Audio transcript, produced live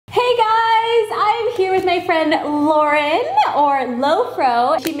my friend Lauren, or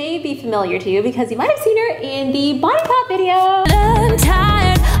LoFro. She may be familiar to you because you might have seen her in the body pop video. I'm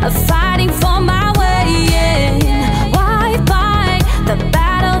tired of fighting for my way in. Why fight the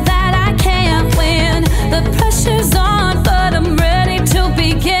battle that I can't win? The pressure's on, but I'm ready to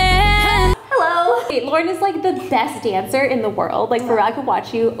begin. Hello. Lauren is like the best dancer in the world. Like, for I could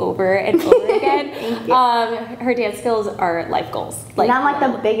watch you over and over again. Thank you. Her dance skills are life goals. Like, and I'm like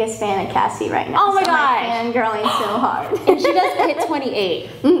the biggest fan of Cassey right now. Oh my gosh. I'm fangirling so hard. And she does hit 28.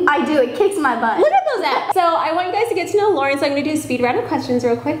 I do. It kicks my butt. Look at those apps. So I want you guys to get to know Lauren. So I'm going to do a speed round of questions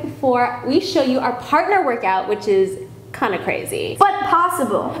real quick before we show you our partner workout, which is kind of crazy. But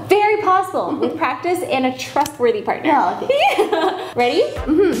possible. Very possible with practice and a trustworthy partner. Yeah, okay. Ready?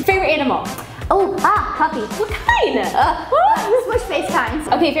 Mm-hmm. Favorite animal? Oh, puppy. What kind? Switch face times.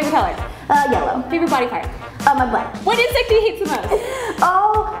 Okay, favorite color? Yellow. Favorite body part? My butt. What insect do you hate the most?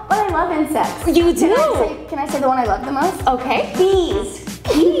 Oh, but I love insects. You do? Can I say the one I love the most? Okay. Bees.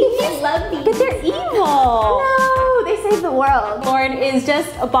 I love bees. But they're evil. No, they save the world. Lauren is just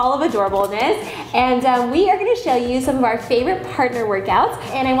a ball of adorableness, and we are going to show you some of our favorite partner workouts,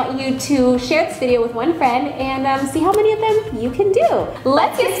 and I want you to share this video with one friend and see how many of them you can do.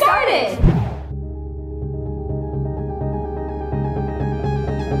 Let's get started.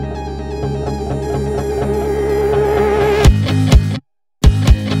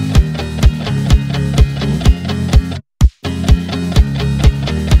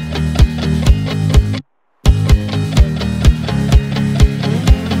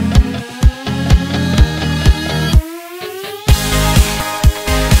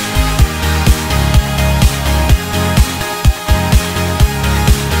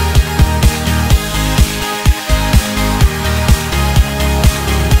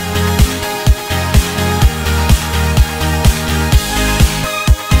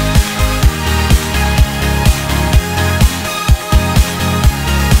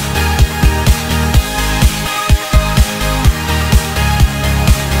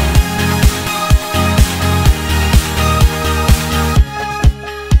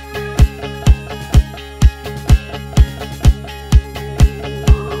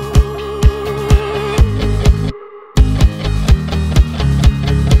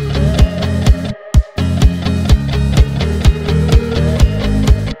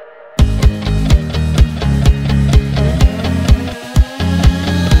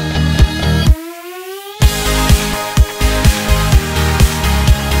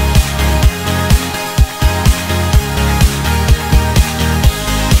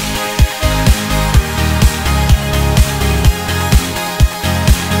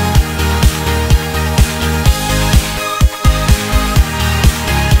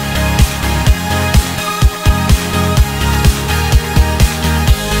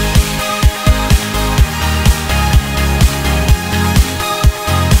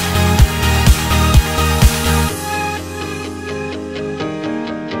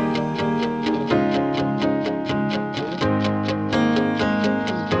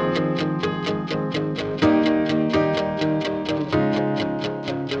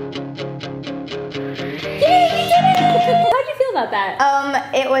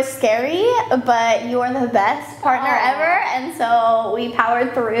 That? It was scary, but you are the best partner ever, and so we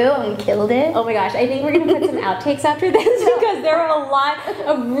powered through and we killed it. Oh my gosh, I think we're gonna put some outtakes after this because there are a lot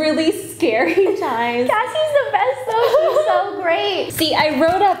of really scary times. Cassie's the best though, she's so great. See, I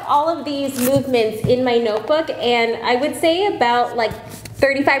wrote up all of these movements in my notebook, and I would say about like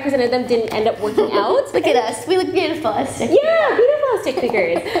 35% of them didn't end up working out. Look at us. We look beautiful as stick figures. Yeah, beautiful as stick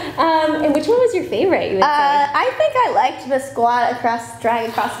figures. And which one was your favorite, you would say? I think I liked the squat drag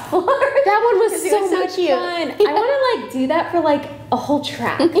across the floor. That one was so much cute. fun. I want to like do that for like a whole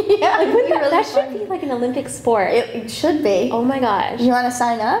track. Yeah, like, really that should be like an Olympic sport. It should be. Oh my gosh. You want to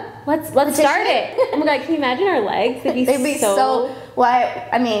sign up? Let's start it. Oh my god, can you imagine our legs? They'd be so... Why?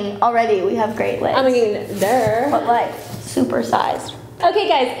 I mean, already we have great legs. I mean, but like super sized. Okay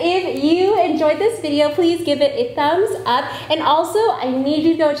guys, if you enjoyed this video, please give it a thumbs up. And also, I need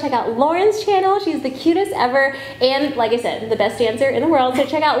you to go check out Lauren's channel. She's the cutest ever. And like I said, the best dancer in the world. So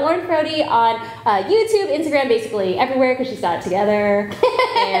check out Lauren Frody on YouTube, Instagram, basically everywhere because she's got it together.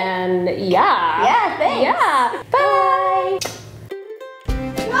 And yeah. Yeah, thanks. Yeah. Bye.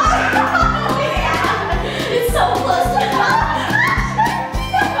 It's so close to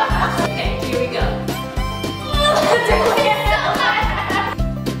Okay, here we go.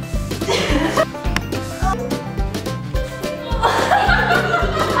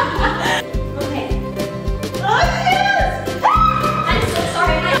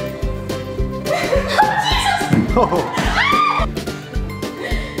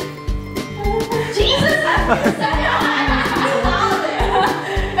 Jesus! 7.